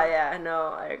 Yeah,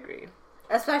 no, I agree.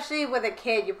 especially with a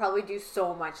kid, you probably do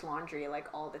so much laundry like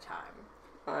all the time.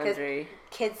 Laundry.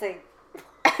 Kids like,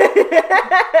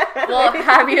 Well,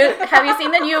 have you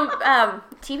seen the new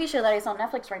TV show that is on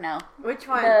Netflix right now? which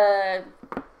one? The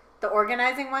The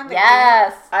organizing one? The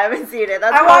yes. I haven't seen it.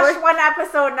 That's I probably- watched one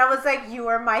episode and I was like, you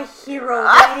are my hero,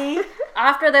 lady.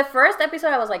 After the first episode,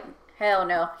 I was like, hell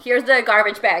no. Here's the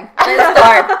garbage bag. Let's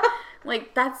start.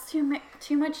 Like, that's too much.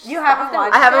 You haven't stuff.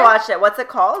 watched I haven't it? watched it. What's it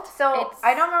called? So It's-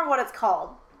 I don't remember what it's called.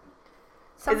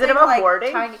 Is it about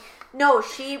hoarding? No,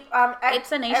 she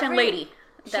It's an Asian lady.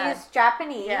 that- She's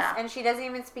Japanese Yeah. and she doesn't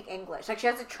even speak English. Like she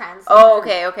has a translator. Oh,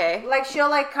 okay. Like she'll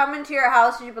like come into your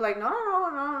house and you'll be like,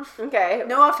 no. Okay.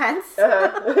 No offense. We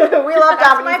love That's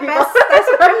Japanese my people. best. That's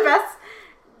my best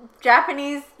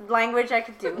Japanese language I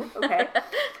could do. Okay.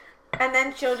 And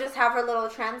then she'll just have her little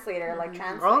translator, like,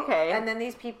 translate. Okay. And then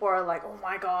these people are like, oh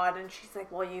my God. And she's like,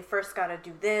 well, you first got to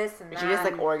do this and that. She just,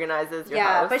 like, organizes your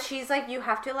house. Yeah, but she's like, you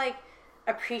have to, like,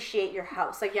 appreciate your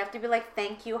house. Like, you have to be like,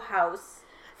 thank you, house,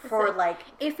 for, like,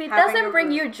 if it having doesn't a bring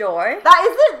room. you joy. That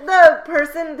isn't the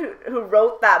person who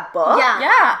wrote that book? Yeah.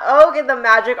 Yeah. Oh, okay, The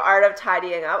Magic Art of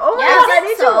Tidying Up. Oh my Yeah, gosh, I I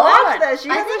think need so. to watch this. She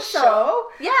I has think a so. show?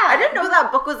 Yeah. I didn't know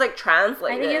that book was, like,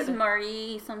 translated. I think it's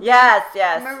Marie something. Yes.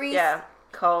 Maurice- Yeah.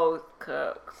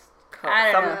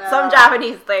 I don't know. Some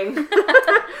Japanese thing.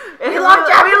 we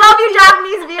love you,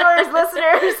 Japanese viewers,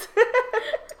 listeners.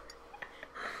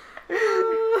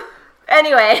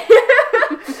 Anyway,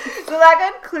 so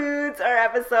that concludes our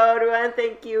episode. We want to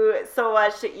thank you so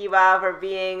much to Eva for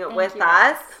being with you.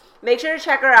 us. Make sure to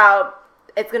check her out.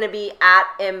 It's going to be at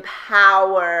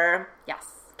Empower Yes.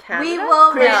 Canada. We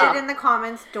will Pretty write sure. it in the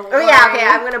comments. Don't Oh worry. yeah, okay,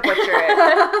 I'm going to butcher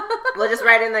it. We'll just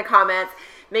write it in the comments.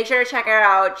 Make sure to check her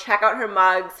out. Check out her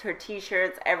mugs, her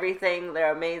t-shirts, everything.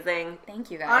 They're amazing.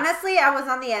 Thank you guys. Honestly, I was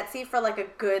on the Etsy for like a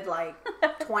good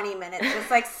 20 minutes,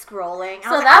 just like scrolling. I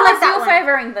so was like, that I like was that you one.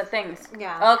 favoring the things.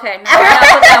 Yeah. Okay. Now I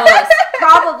know what that was.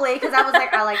 Probably because I was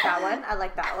like, I like that one. I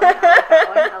like that one. I like that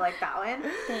one. I like that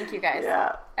one. Thank you guys.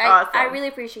 Yeah, I awesome. really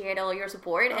appreciate all your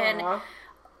support and Aw.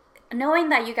 knowing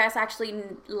that you guys actually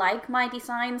like my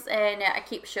designs and I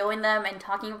keep showing them and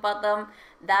talking about them.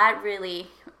 That really,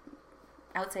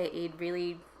 I would say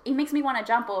it makes me want to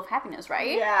jump of happiness,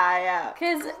 right? Yeah.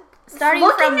 Because starting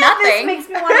Looking from at nothing this makes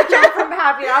me want to jump from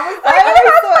happy. I was I like, know, it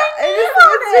has so- my it's name just-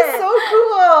 on it's just so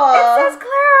cool. It says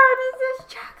Clara and it says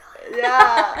chocolate.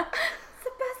 Yeah. It's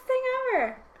the best thing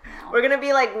ever. We're going to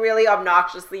be like really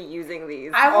obnoxiously using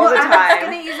these I'm all the just time.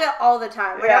 gonna use it all the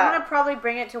time. But Yeah. I'm gonna probably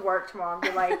bring it to work tomorrow and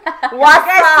be like, What's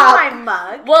 "You guys up? see my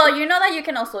mug?" Well, you know that you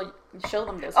can also show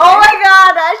them this. Oh right? my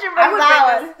god, I should bring I would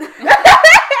that bring one.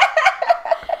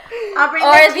 I'll bring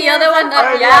Or the the tears other one of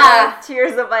that- my- yeah.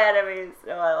 Tears of my enemies.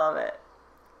 Oh, I love it.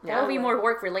 That will be more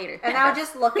work for later. And I'll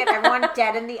just look at everyone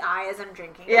dead in the eye as I'm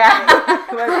drinking. Yeah,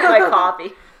 with my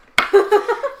coffee.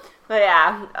 But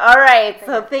yeah, all right.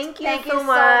 So thank you Thank you so so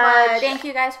much. much. Thank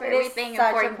you guys for It is everything and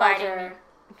such for a inviting pleasure. me.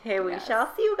 Okay, we Yes. shall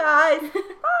see you guys.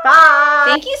 Bye.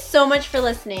 Thank you so much for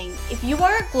listening. If you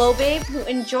are a Glow Babe who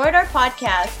enjoyed our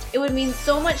podcast, it would mean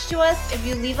so much to us if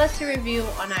you leave us a review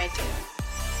on iTunes.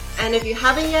 And if you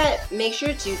haven't yet, make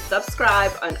sure to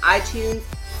subscribe on iTunes,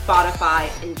 Spotify,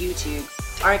 and YouTube.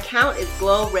 Our account is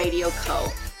Glow Radio Co.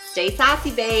 Stay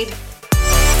sassy, babe.